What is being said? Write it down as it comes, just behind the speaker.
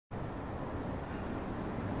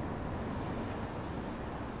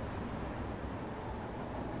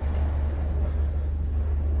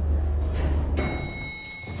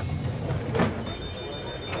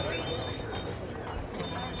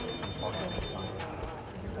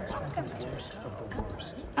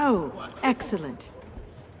Oh, excellent.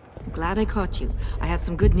 Glad I caught you. I have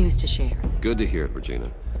some good news to share. Good to hear it, Regina.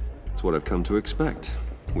 It's what I've come to expect,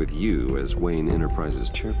 with you as Wayne Enterprises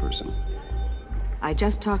chairperson. I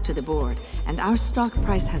just talked to the board, and our stock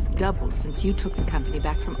price has doubled since you took the company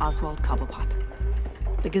back from Oswald Cobblepot.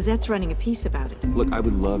 The Gazette's running a piece about it. Look, I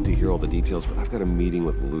would love to hear all the details, but I've got a meeting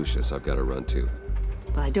with Lucius I've got to run to.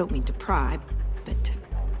 Well, I don't mean to pry, but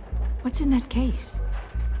what's in that case?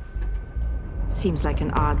 Seems like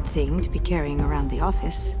an odd thing to be carrying around the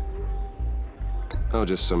office. Oh,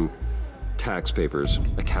 just some tax papers.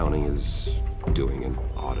 Accounting is doing an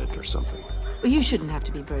audit or something. Well, you shouldn't have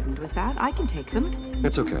to be burdened with that. I can take them.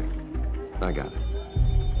 It's okay. I got it.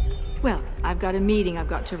 Well, I've got a meeting I've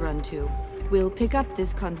got to run to. We'll pick up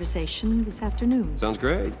this conversation this afternoon. Sounds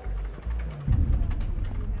great.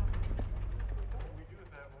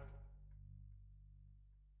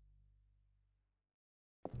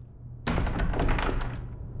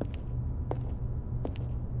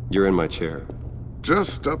 You're in my chair.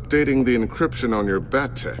 Just updating the encryption on your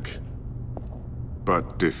bat tech.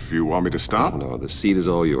 But if you want me to stop? No, the seat is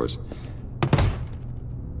all yours.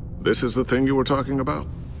 This is the thing you were talking about?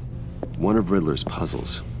 One of Riddler's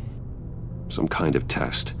puzzles. Some kind of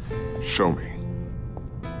test. Show me.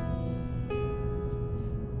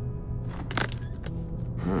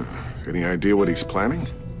 Any idea what he's planning?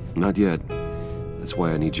 Not yet. That's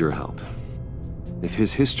why I need your help. If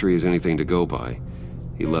his history is anything to go by,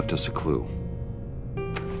 he left us a clue.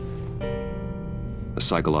 A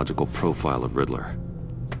psychological profile of Riddler.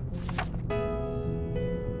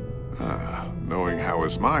 Knowing how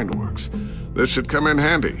his mind works, this should come in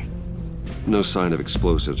handy. No sign of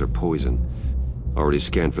explosives or poison. Already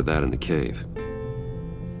scanned for that in the cave.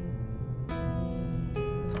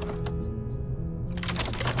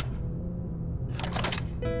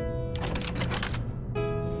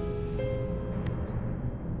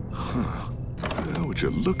 Would you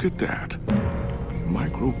look at that?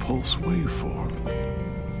 Micropulse waveform.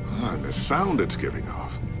 And the sound it's giving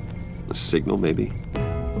off. A signal, maybe?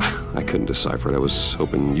 I couldn't decipher it. I was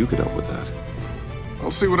hoping you could help with that. I'll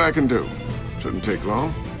see what I can do. Shouldn't take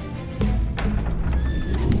long.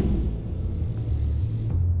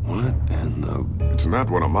 What in the... It's not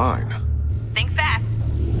one of mine. Think fast.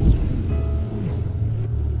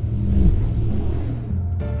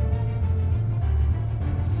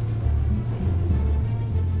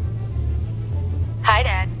 Hi,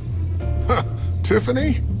 Dad. Huh,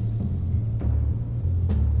 Tiffany?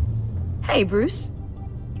 Hey, Bruce.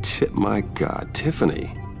 My God,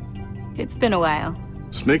 Tiffany. It's been a while.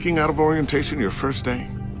 Sneaking out of orientation your first day?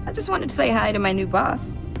 I just wanted to say hi to my new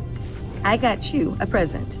boss. I got you a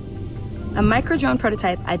present. A micro-drone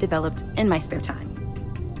prototype I developed in my spare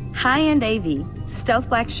time. High-end AV, stealth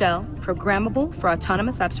black shell, programmable for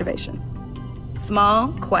autonomous observation. Small,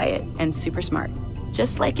 quiet, and super smart.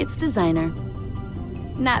 Just like its designer.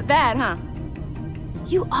 Not bad, huh?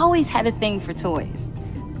 You always had a thing for toys.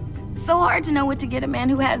 So hard to know what to get a man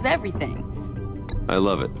who has everything. I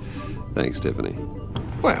love it. Thanks, Tiffany.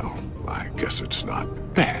 Well, I guess it's not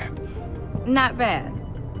bad. Not bad.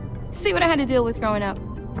 See what I had to deal with growing up?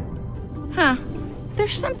 Huh.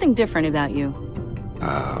 There's something different about you.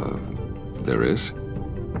 There is?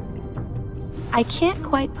 I can't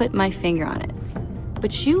quite put my finger on it.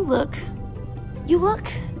 But you look...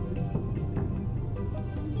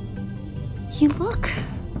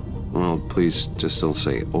 Well, please just don't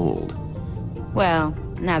say old. Well,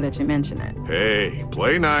 now that you mention it. Hey,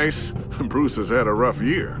 play nice. Bruce has had a rough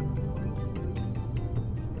year.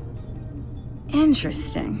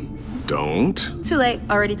 Interesting. Don't. Too late,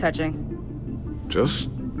 already touching. Just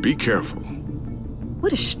be careful.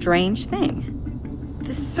 What a strange thing.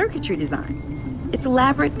 The circuitry design. It's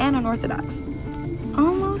elaborate and unorthodox.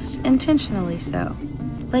 Almost intentionally so.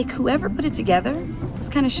 Like whoever put it together was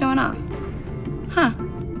kind of showing off. Huh.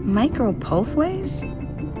 Micro pulse waves?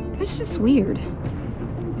 It's just weird.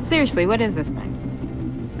 Seriously, what is this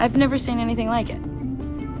thing? I've never seen anything like it.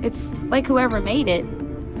 It's like whoever made it.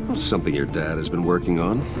 Something your dad has been working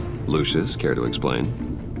on. Lucius, care to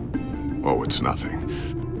explain? Oh, it's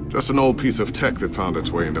nothing. Just an old piece of tech that found its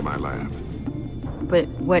way into my lab. But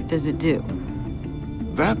what does it do?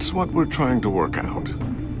 That's what we're trying to work out.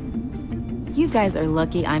 You guys are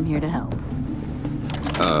lucky I'm here to help.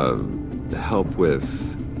 Help with...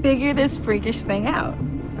 Figure this freakish thing out.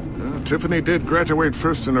 Tiffany did graduate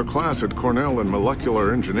first in her class at Cornell in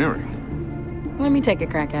molecular engineering. Let me take a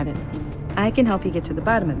crack at it. I can help you get to the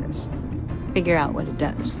bottom of this. Figure out what it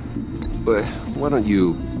does. But why don't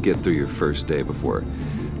you get through your first day before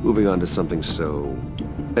moving on to something so...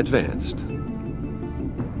 advanced?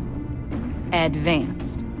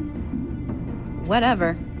 advanced.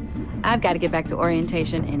 Whatever. I've got to get back to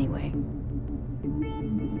orientation anyway.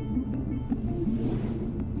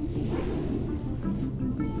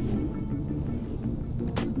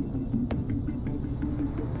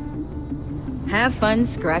 Have fun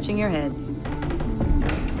scratching your heads.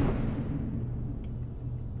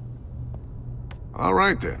 All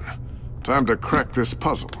right then. Time to crack this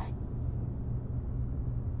puzzle.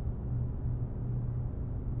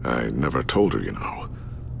 I never told her, you know.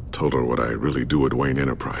 Told her what I really do at Wayne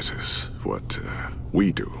Enterprises. What,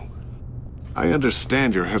 we do. I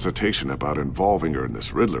understand your hesitation about involving her in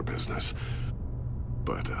this Riddler business.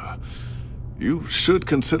 But, you should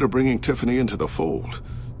consider bringing Tiffany into the fold.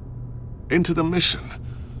 Into the mission.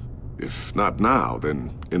 If not now,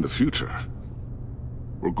 then in the future.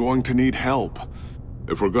 We're going to need help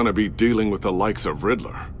if we're going to be dealing with the likes of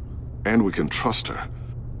Riddler. And we can trust her.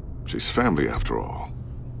 She's family after all.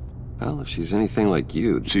 Well, if she's anything like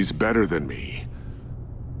you... She's better than me.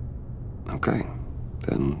 Okay.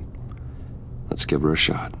 Then let's give her a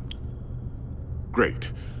shot.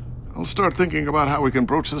 Great. I'll start thinking about how we can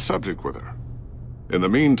broach the subject with her. In the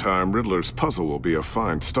meantime, Riddler's puzzle will be a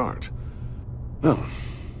fine start. Well,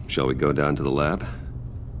 shall we go down to the lab?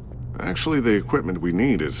 Actually, the equipment we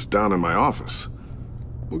need is down in my office.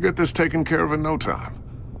 We'll get this taken care of in no time.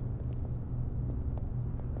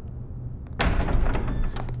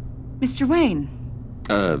 Mr. Wayne.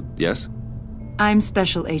 Yes? I'm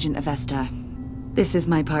Special Agent Avesta. This is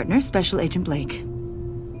my partner, Special Agent Blake.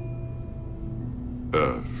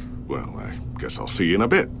 Well, I guess I'll see you in a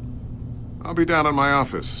bit. I'll be down in my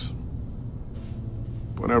office.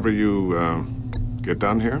 Whenever you, get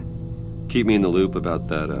done here? Keep me in the loop about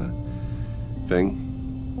that, thing.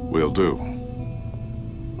 Will do.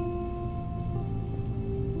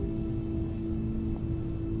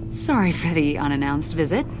 Sorry for the unannounced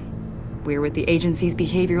visit. We're with the agency's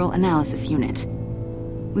Behavioral Analysis Unit.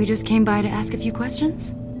 We just came by to ask a few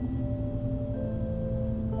questions.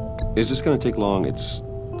 Is this gonna take long? It's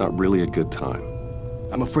not really a good time.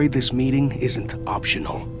 I'm afraid this meeting isn't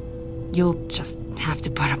optional. You'll just have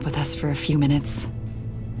to put up with us for a few minutes.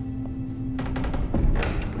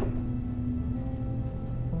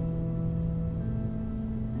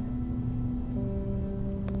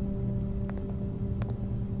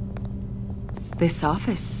 This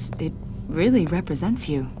office, it really represents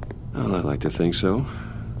you. Well, I'd like to think so.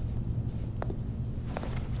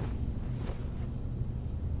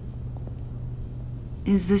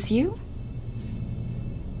 Is this you?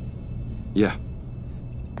 Yeah.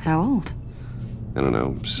 How old? I don't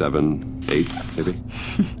know, 7, 8, maybe?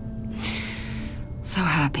 So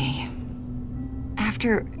happy.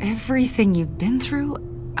 After everything you've been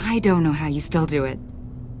through, I don't know how you still do it.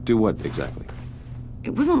 Do what, exactly?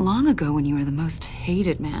 It wasn't long ago when you were the most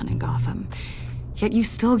hated man in Gotham, yet you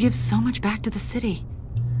still give so much back to the city.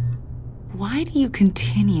 Why do you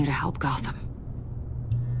continue to help Gotham?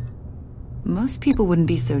 Most people wouldn't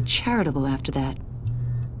be so charitable after that.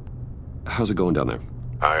 How's it going down there?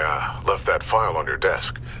 I, left that file on your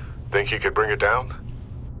desk. Think you could bring it down?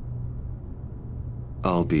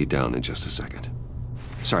 I'll be down in just a second.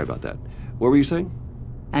 Sorry about that. What were you saying?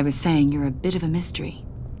 I was saying you're a bit of a mystery.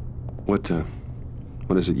 What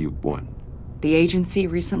is it you want? The agency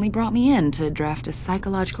recently brought me in to draft a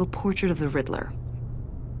psychological portrait of the Riddler.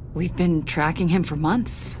 We've been tracking him for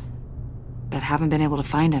months, but haven't been able to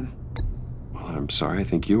find him. Well, I'm sorry. I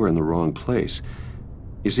think you were in the wrong place.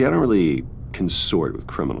 You see, I don't really consort with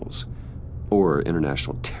criminals. Or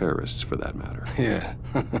international terrorists, for that matter. Yeah.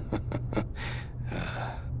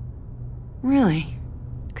 Really?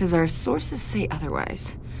 Because our sources say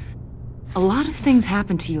otherwise. A lot of things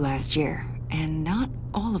happened to you last year, and not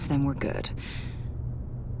all of them were good.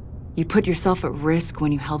 You put yourself at risk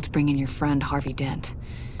when you helped bring in your friend Harvey Dent.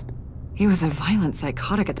 He was a violent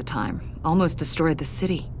psychotic at the time, almost destroyed the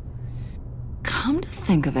city. Come to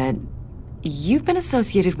think of it, you've been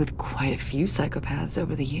associated with quite a few psychopaths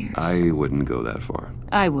over the years. I wouldn't go that far.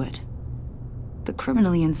 I would. The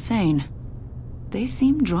criminally insane. They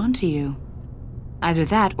seem drawn to you. Either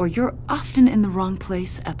that, or you're often in the wrong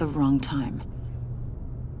place at the wrong time.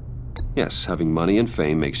 Yes, having money and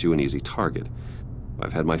fame makes you an easy target.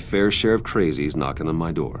 I've had my fair share of crazies knocking on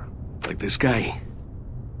my door. Like this guy.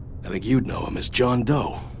 I think you'd know him as John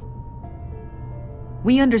Doe.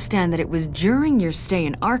 We understand that it was during your stay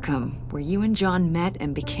in Arkham where you and John met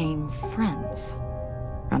and became friends.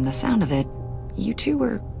 From the sound of it, you two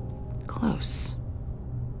were close.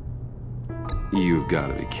 You've got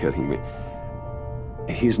to be kidding me.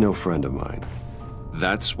 He's no friend of mine.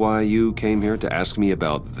 That's why you came here to ask me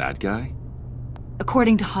about that guy?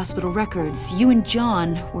 According to hospital records, you and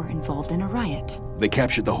John were involved in a riot. They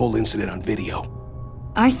captured the whole incident on video.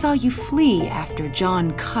 I saw you flee after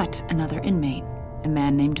John cut another inmate, a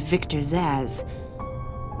man named Victor Zaz.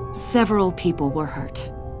 Several people were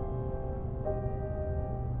hurt.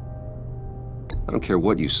 I don't care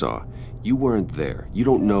what you saw. You weren't there. You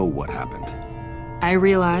don't know what happened. I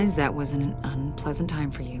realize that was an unpleasant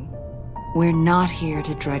time for you. We're not here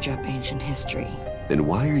to dredge up ancient history. Then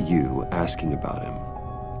why are you asking about him?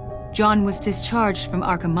 John was discharged from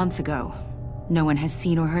Arkham months ago. No one has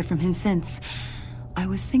seen or heard from him since. I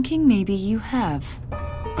was thinking maybe you have.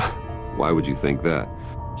 Why would you think that?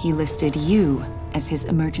 He listed you as his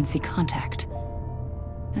emergency contact.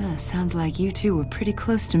 Sounds like you two were pretty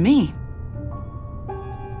close to me.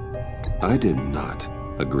 I did not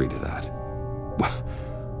agree to that.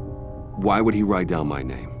 Why would he write down my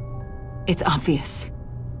name? It's obvious.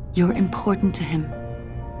 You're important to him.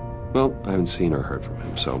 Well, I haven't seen or heard from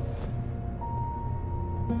him, so...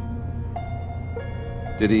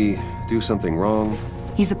 Did he do something wrong?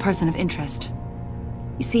 He's a person of interest.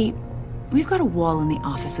 You see, we've got a wall in the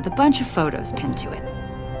office with a bunch of photos pinned to it.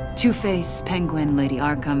 Two-Face, Penguin, Lady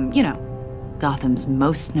Arkham, you know, Gotham's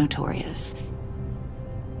most notorious.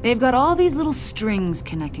 They've got all these little strings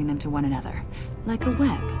connecting them to one another, like a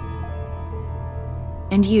web.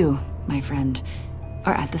 And you, my friend,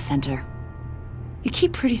 are at the center. You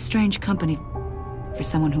keep pretty strange company for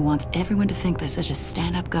someone who wants everyone to think they're such a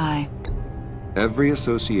stand-up guy. Every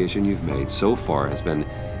association you've made so far has been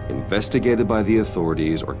investigated by the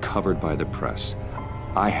authorities or covered by the press.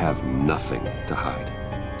 I have nothing to hide.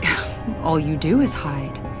 All you do is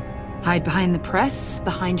hide. Hide behind the press,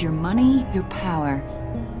 behind your money, your power.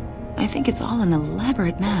 I think it's all an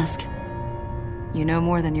elaborate mask. You know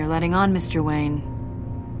more than you're letting on, Mr. Wayne.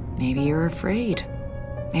 Maybe you're afraid.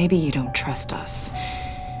 Maybe you don't trust us.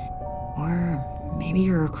 Or maybe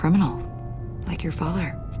you're a criminal, like your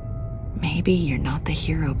father. Maybe you're not the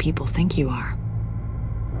hero people think you are.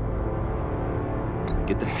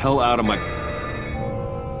 Get the hell out of my...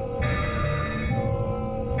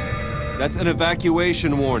 That's an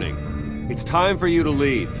evacuation warning. It's time for you to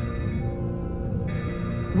leave.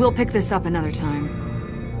 We'll pick this up another time.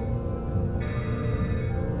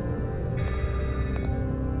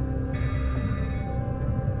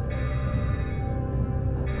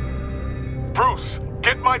 Bruce,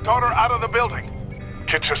 get my daughter out of the building.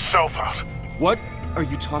 Get yourself out. What are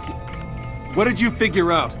you talking... What did you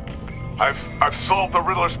figure out? I've solved the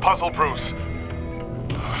Riddler's puzzle, Bruce.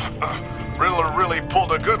 Riddler really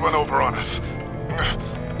pulled a good one over on us.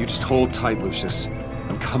 You just hold tight, Lucius.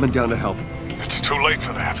 I'm coming down to help. It's too late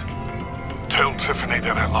for that. Tell Tiffany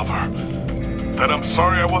that I love her. That I'm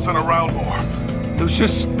sorry I wasn't around more.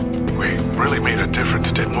 Lucius! We really made a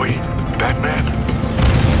difference, didn't we, Batman?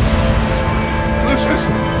 Lucius!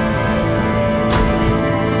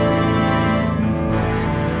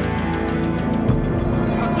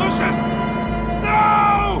 Lucius!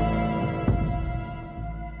 No!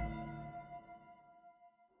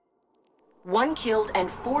 1 killed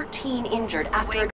and 14 injured after